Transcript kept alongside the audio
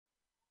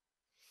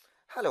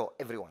Hello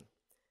everyone.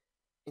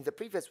 In the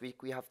previous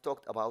week we have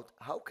talked about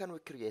how can we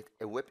create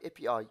a web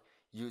API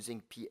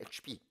using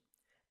PHP,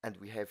 and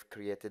we have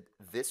created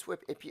this web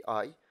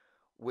API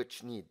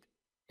which need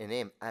a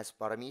name as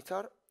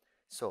parameter.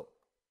 So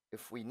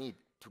if we need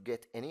to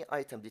get any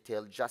item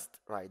detail, just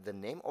write the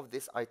name of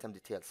this item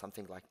detail,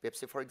 something like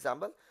Pepsi for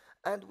example,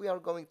 and we are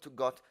going to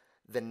get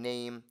the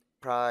name,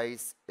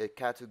 price,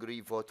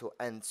 category, photo,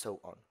 and so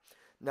on.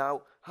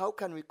 Now how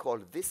can we call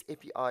this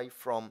API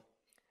from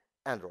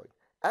Android?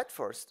 At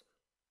first,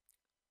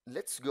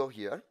 let's go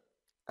here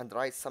and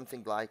write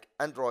something like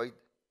Android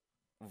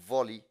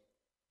Volley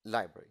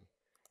library.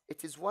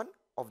 It is one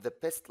of the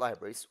best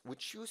libraries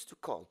which used to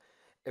call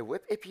a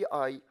web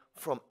API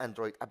from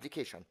Android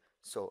application.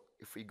 So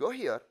if we go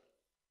here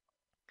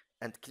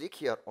and click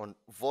here on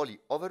Volley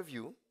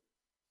overview,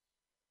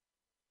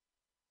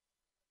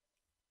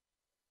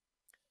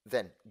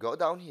 then go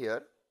down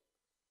here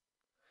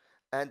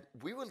and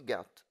we will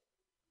get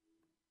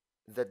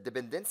the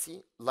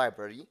dependency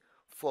library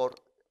for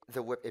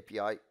the web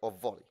API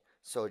of Volley.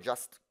 So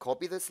just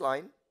copy this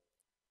line,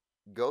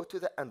 go to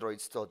the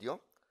Android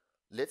Studio,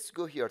 let's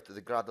go here to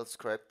the Gradle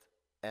script,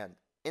 and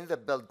in the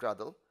build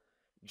Gradle,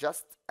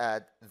 just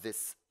add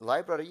this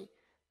library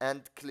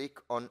and click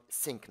on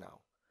sync now.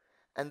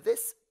 And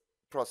this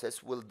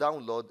process will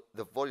download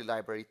the Volley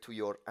library to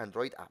your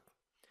Android app.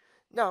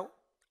 Now,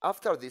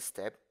 after this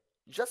step,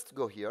 just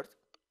go here,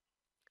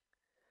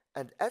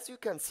 and as you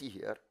can see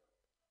here,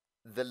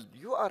 the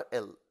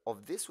URL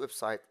of this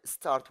website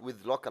starts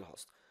with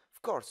localhost.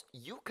 Of course,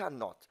 you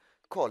cannot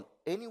call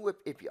any web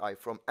API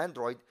from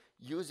Android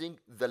using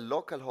the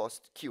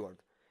localhost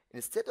keyword.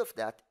 Instead of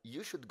that,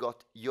 you should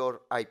get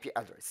your IP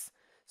address.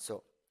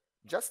 So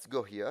just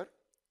go here,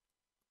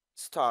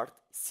 start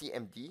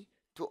CMD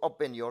to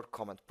open your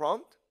command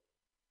prompt,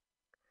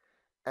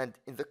 and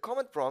in the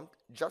command prompt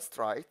just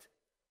write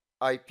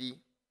IP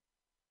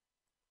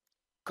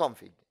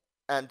config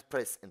and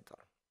press enter.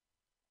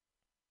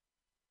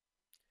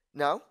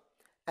 Now,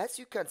 as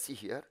you can see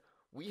here,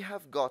 we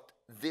have got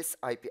this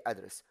IP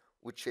address,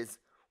 which is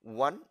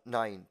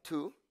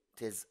 192,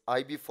 it is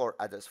IB4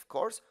 address of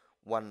course,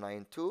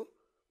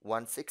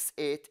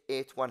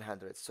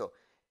 192.168.8.100. So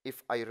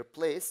if I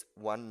replace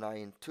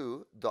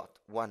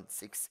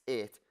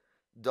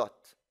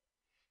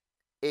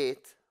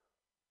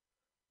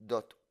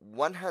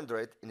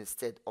 192.168.8.100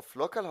 instead of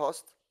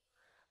localhost,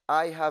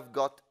 I have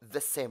got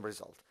the same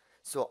result.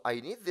 So I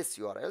need this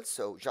URL,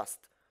 so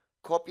just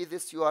copy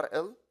this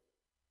URL,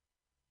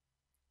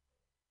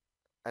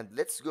 and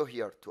let's go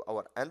here to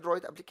our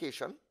Android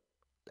application.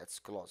 Let's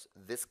close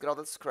this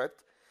Gradle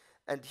script,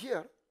 and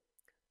here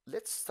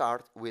let's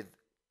start with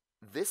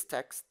this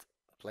text,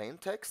 plain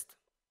text.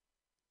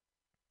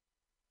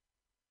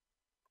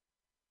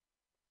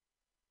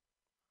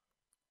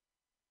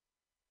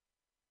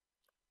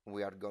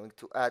 We are going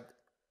to add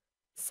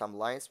some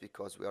lines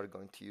because we are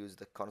going to use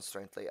the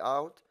constraint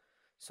layout.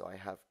 So I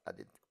have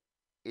added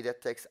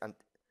edit text, and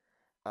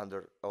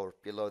under or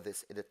below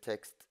this edit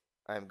text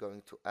I'm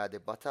going to add a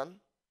button.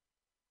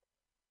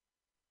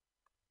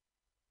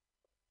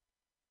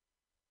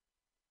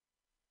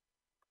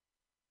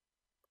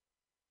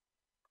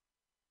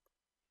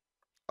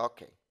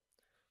 Okay,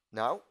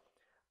 now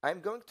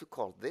I'm going to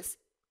call this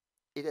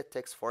edit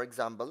text, for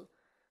example,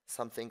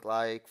 something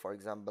like, for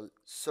example,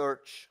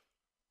 search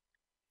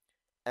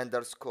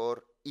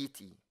underscore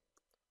et,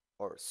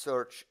 or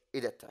search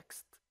edit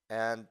text,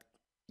 and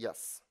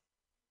yes.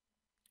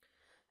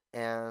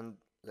 And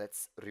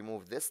let's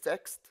remove this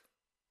text,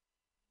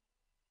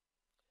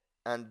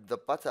 and the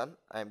button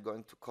I'm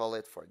going to call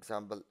it, for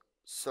example,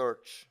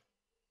 search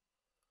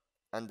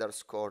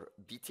underscore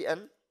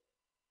btn,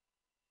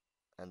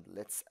 and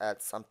let's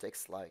add some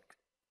text like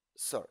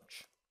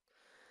search.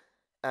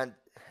 And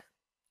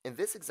in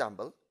this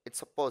example, it's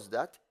supposed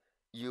that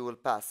you will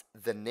pass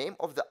the name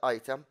of the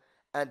item,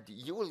 and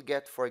you will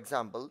get, for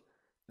example,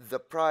 the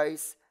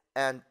price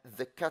and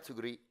the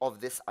category of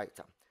this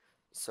item.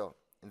 So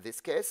in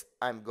this case,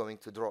 I'm going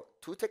to draw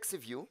two text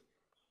view.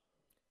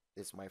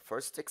 This is my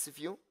first text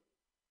view.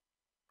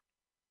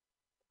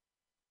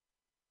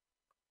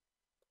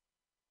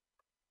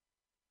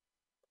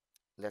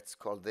 Let's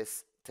call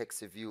this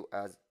text view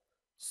as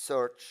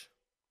search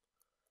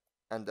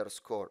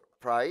underscore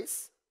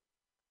price,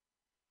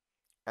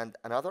 and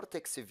another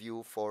text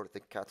view for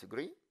the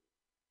category.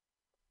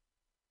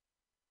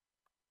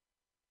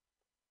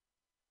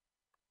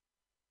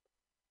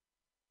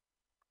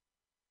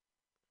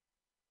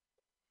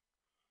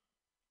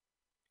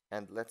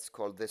 And let's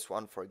call this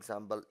one, for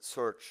example,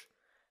 search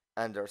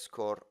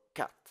underscore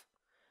cat.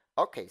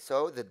 Okay,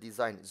 so the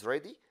design is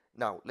ready.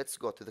 Now let's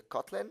go to the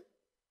Kotlin.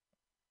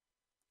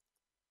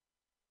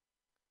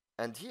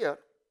 And here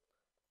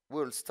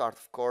we'll start,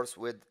 of course,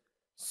 with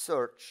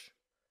search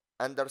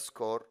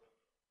underscore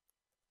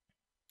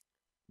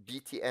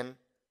btn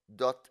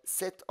dot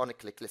set on a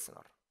click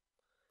listener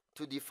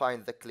to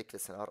define the click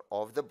listener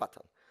of the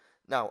button.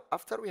 Now,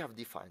 after we have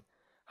defined,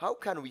 how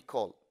can we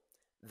call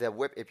the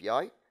web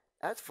API?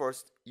 At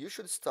first, you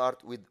should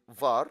start with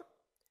var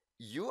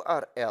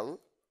URL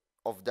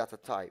of data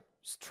type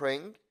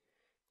string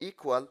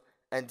equal,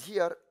 and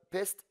here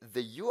paste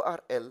the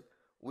URL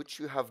which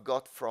you have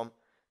got from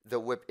the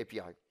web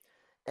API.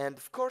 And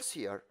of course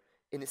here,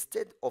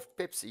 instead of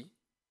Pepsi,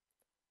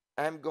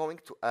 I'm going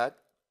to add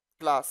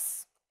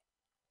plus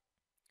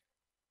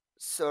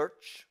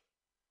search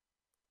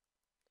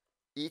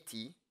et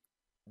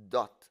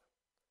dot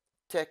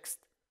text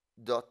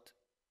dot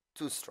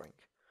toString,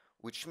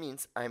 which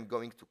means I'm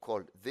going to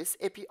call this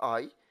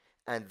API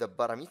and the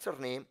parameter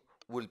name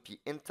will be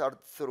entered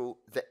through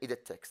the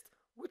edit text,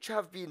 which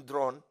have been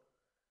drawn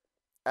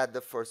at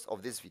the first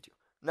of this video.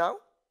 Now,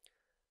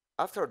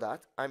 after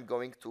that, I'm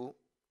going to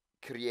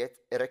create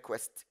a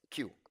request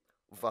queue.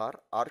 Var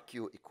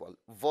rq equal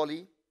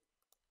volley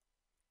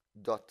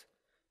dot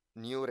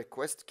new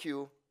request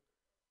queue.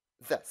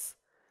 Thus,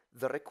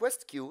 the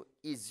request queue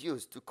is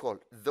used to call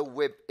the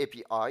web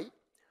API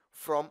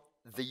from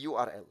the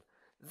URL.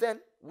 Then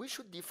we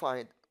should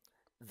define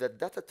the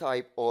data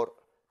type or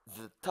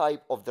the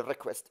type of the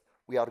request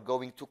we are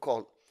going to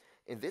call.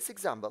 In this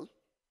example,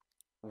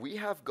 we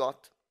have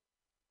got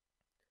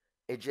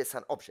a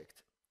JSON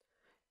object.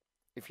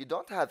 If you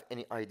don't have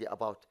any idea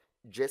about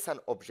JSON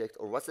object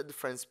or what's the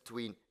difference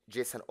between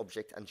JSON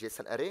object and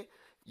JSON array,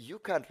 you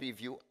can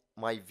review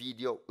my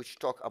video which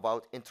talk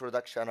about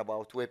introduction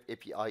about web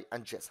API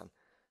and JSON.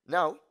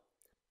 Now,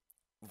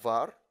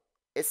 var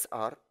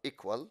sr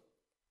equal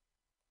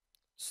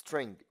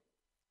string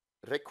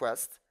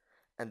request,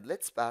 and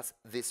let's pass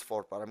this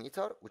for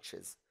parameter, which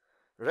is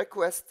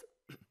request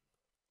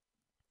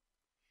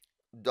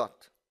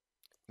dot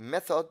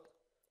method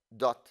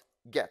dot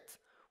get.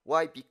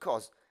 Why?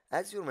 Because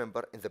as you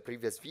remember in the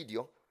previous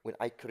video, when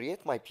I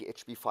create my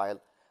PHP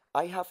file,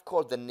 I have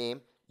called the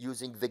name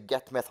using the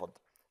get method.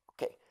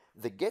 Okay,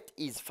 the get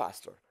is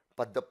faster,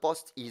 but the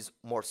post is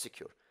more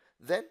secure.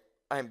 Then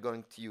I'm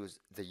going to use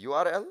the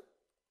URL.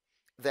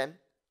 Then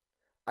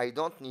I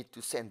don't need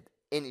to send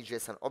any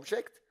JSON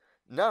object.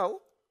 Now,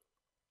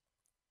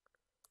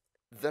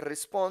 the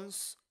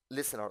response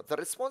listener. The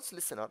response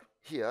listener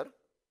here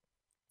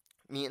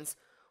means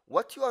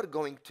what you are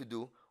going to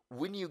do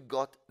when you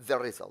got the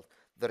result.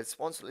 The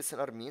response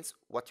listener means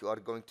what you are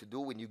going to do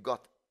when you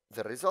got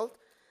the result.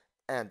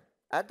 And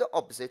at the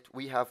opposite,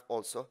 we have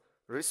also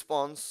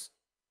response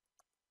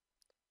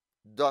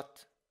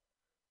dot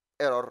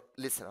error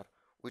listener,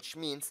 which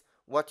means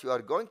what you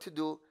are going to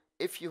do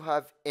if you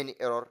have any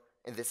error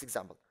in this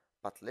example.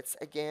 But let's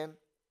again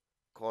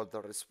call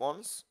the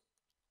response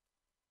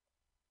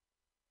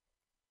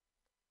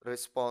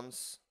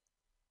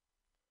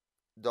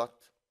dot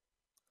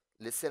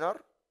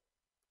listener.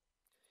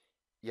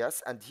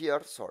 Yes, and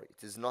here, sorry,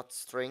 it is not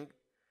string,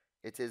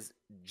 it is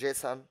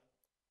JSON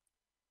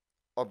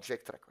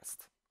object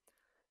request.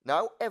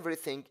 Now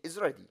everything is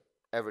ready.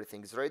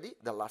 Everything is ready.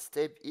 The last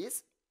step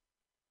is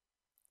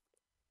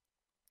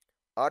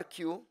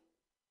rq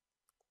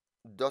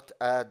dot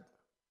add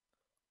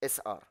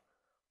sr,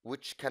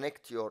 which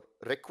connect your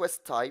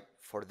request type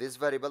for this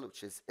variable,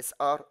 which is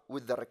sr,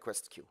 with the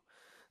request queue.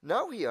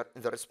 Now here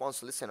in the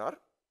response listener,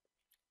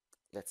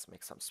 let's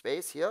make some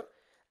space here,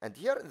 and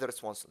here in the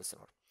response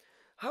listener,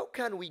 how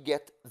can we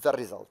get the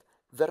result?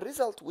 The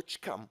result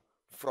which come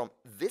from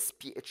this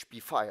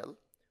PHP file,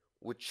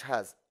 which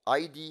has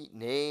ID,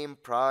 name,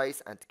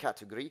 price, and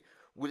category,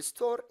 will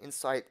store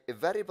inside a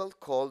variable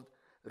called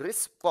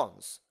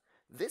response.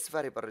 This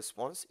variable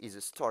response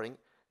is storing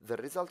the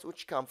results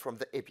which come from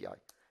the API.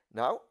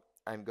 Now,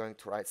 I'm going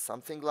to write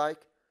something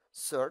like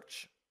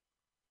search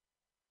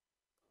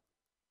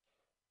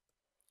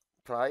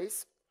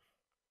price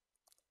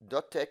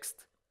dot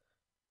text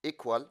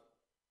equal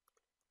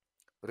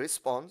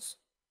response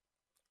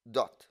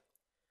dot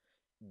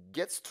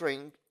get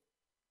string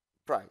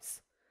price.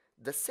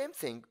 The same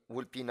thing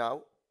will be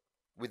now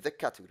with the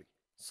category.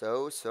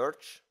 So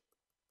search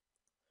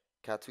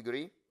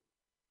category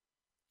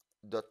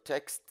dot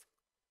text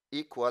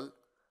equal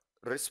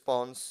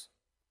response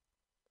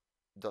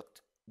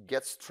dot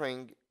get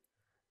string,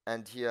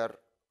 and here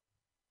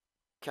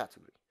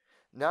category.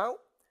 Now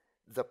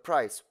the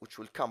price which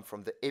will come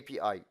from the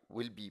API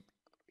will be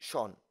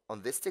shown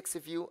on this text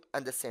view,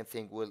 and the same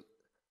thing will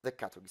the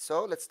category.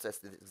 So let's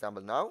test this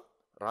example now.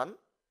 Run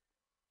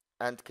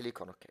and click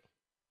on OK.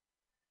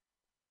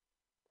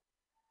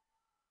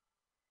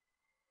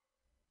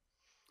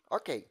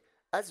 Okay,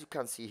 as you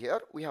can see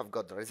here, we have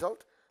got the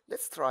result.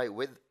 Let's try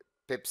with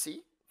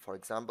Pepsi, for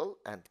example,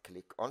 and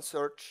click on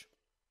search.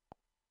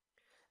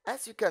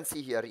 As you can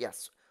see here,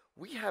 yes,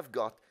 we have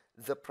got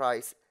the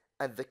price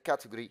and the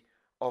category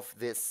of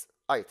this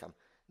item.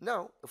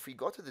 Now, if we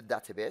go to the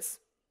database,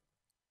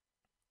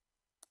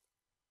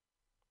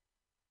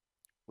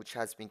 which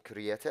has been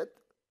created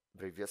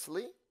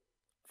previously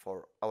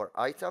for our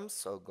items,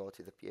 so go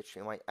to the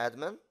PHP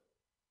admin,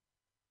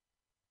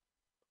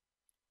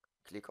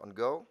 click on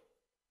go.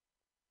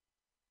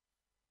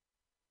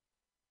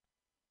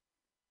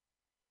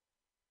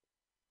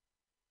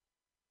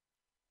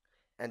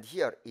 And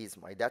here is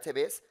my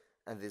database,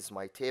 and this is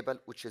my table,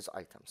 which is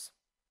items.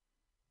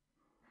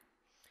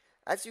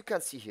 As you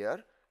can see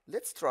here,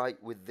 let's try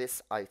with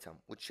this item,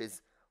 which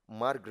is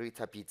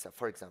margarita pizza,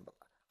 for example.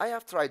 I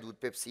have tried with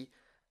Pepsi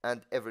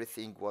and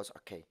everything was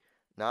okay.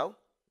 Now,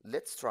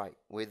 let's try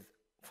with,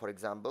 for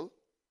example,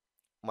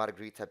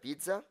 margarita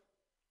pizza.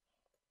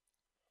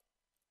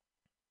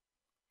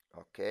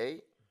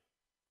 Okay,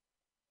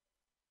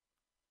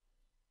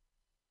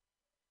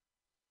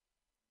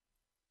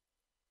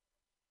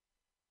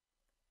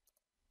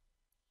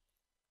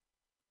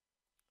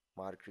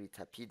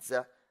 margarita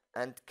pizza,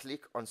 and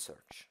click on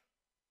search.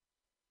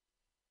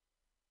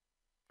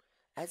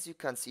 As you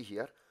can see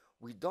here,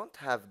 we don't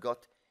have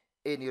got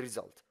any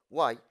result.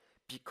 Why?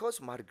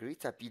 Because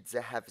margarita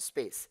pizza have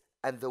space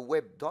and the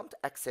web don't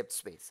accept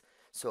space.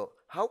 So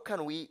how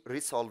can we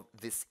resolve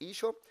this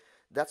issue?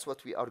 That's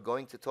what we are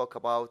going to talk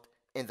about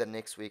in the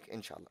next week,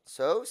 inshallah.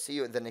 So see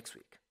you in the next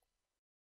week.